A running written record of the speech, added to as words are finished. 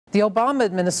The Obama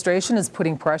administration is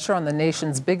putting pressure on the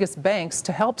nation's biggest banks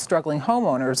to help struggling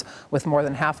homeowners. With more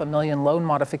than 500,000 loan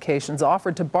modifications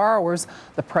offered to borrowers,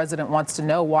 the president wants to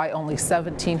know why only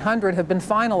 1,700 have been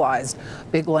finalized.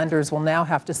 Big lenders will now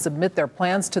have to submit their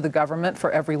plans to the government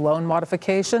for every loan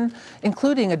modification,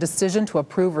 including a decision to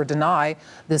approve or deny.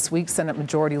 This week, Senate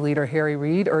Majority Leader Harry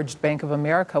Reid urged Bank of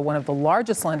America, one of the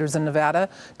largest lenders in Nevada,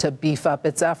 to beef up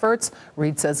its efforts.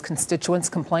 Reid says constituents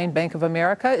complain Bank of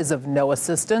America is of no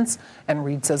assistance. And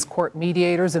Reid says court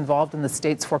mediators involved in the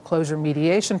state's foreclosure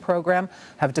mediation program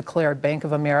have declared Bank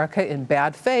of America in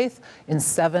bad faith in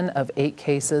 7 of 8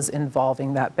 cases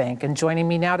involving that bank. And joining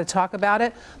me now to talk about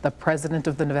it, the president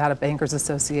of the Nevada Bankers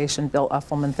Association, Bill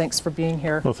Uffelman. Thanks for being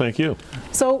here. Well, thank you.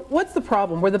 So what's the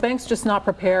problem? Were the banks just not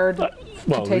prepared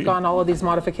to take on all of these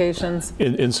modifications?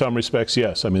 In some respects,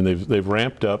 yes. I mean, they've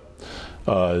ramped up.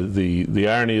 The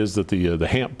irony is that the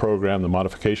HAMP program, the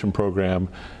modification program,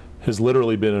 has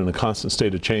literally been in a constant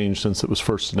state of change since it was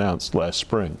first announced last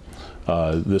spring.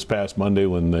 This past Monday,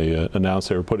 when they announced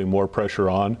they were putting more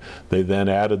pressure on, they then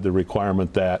added the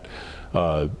requirement that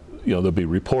there'll be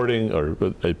reporting, or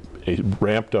a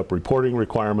ramped up reporting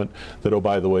requirement that, oh,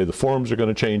 by the way, the forms are going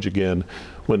to change again.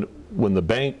 When the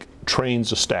bank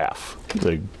trains a staff,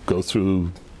 they go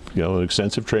through an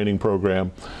extensive training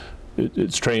program.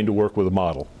 It's trained to work with a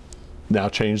model. Now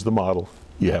change the model.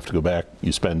 You have to go back,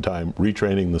 you spend time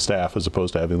retraining the staff as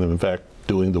opposed to having them, in fact,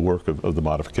 doing the work of the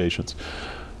modifications.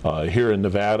 Here in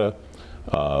Nevada,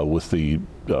 with the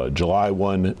July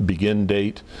 1 begin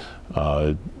date,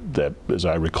 that, as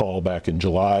I recall, back in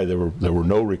July, there were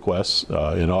no requests.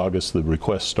 In August, the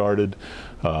requests started.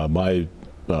 My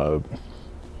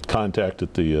contact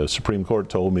at the Supreme Court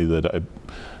told me that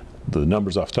the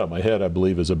numbers off the top of my head, I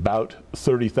believe, is about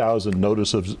 30,000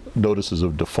 notices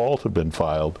of default have been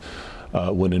filed,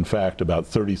 when in fact about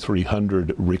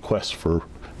 3,300 requests for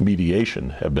mediation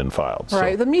have been filed.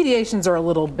 Right. So the mediations are a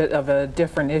little bit of a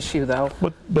different issue, though.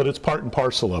 But it's part and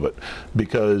parcel of it,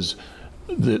 because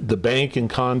the bank, in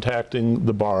contacting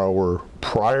the borrower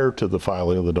prior to the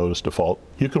filing of the notice of default,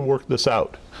 you can work this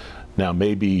out. Now,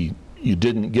 maybe you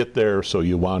didn't get there, so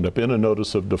you wound up in a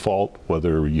notice of default,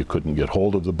 whether you couldn't get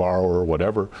hold of the borrower or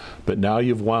whatever, but now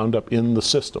you've wound up in the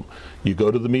system. You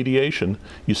go to the mediation,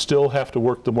 you still have to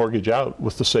work the mortgage out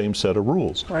with the same set of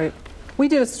rules. Right. We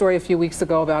did a story a few weeks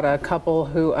ago about a couple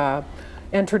who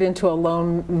entered into a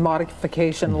loan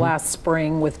modification last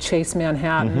spring with Chase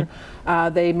Manhattan.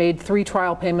 They made 3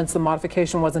 trial payments. The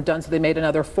modification wasn't done, so they made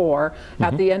another 4.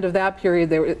 At the end of that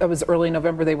period, it was early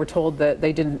November, they were told that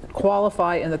they didn't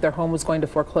qualify and that their home was going to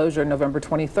foreclosure November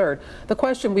 23rd. The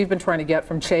question we've been trying to get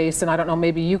from Chase, and I don't know,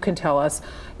 maybe you can tell us,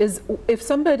 is if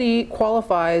somebody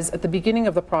qualifies at the beginning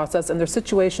of the process and their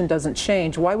situation doesn't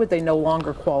change, why would they no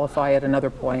longer qualify at another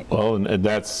point? Well, and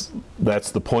that's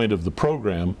the point of the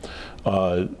program.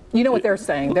 You know what they're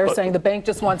saying? They're saying the bank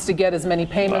just wants to get as many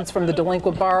payments from the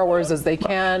delinquent borrowers as they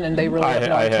can, and they really have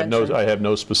no intention. I have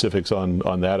no specifics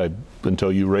on that.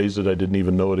 Until you raised it, I didn't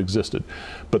even know it existed.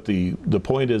 But the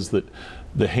point is that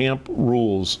the HAMP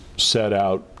rules set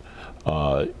out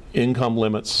income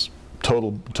limits,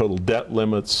 total debt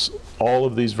limits, all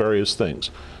of these various things.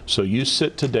 So you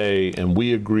sit today and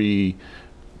we agree,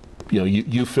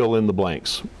 you fill in the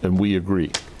blanks and we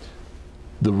agree.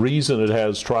 The reason it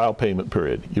has trial payment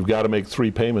period, you've got to make 3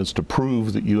 payments to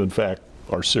prove that you in fact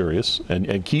are serious,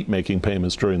 and keep making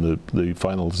payments during the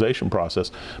finalization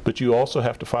process, but you also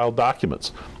have to file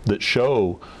documents that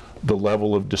show the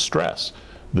level of distress,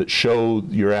 that show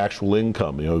your actual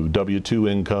income,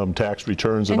 W-2 income, tax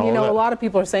returns, and all that. And a lot of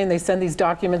people are saying they send these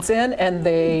documents in and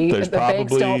the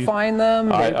banks don't find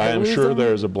them. I am sure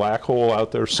there's a black hole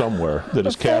out there somewhere that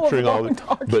is capturing all the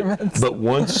documents. But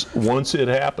once it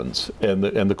happens, and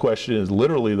the question is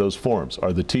literally those forms,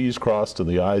 are the T's crossed and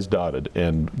the I's dotted?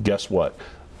 And guess what?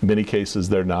 In many cases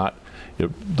they're not.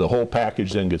 The whole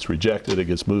package then gets rejected, it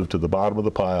gets moved to the bottom of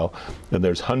the pile, and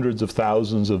there's hundreds of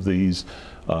thousands of these.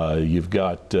 You've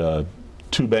got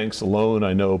 2 banks alone,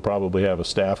 I know, probably have a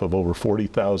staff of over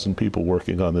 40,000 people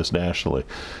working on this nationally.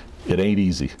 It ain't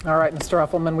easy. All right, Mr.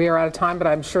 Uffelman, we are out of time, but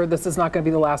I'm sure this is not going to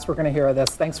be the last we're going to hear of this.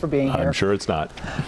 Thanks for being here. I'm sure it's not.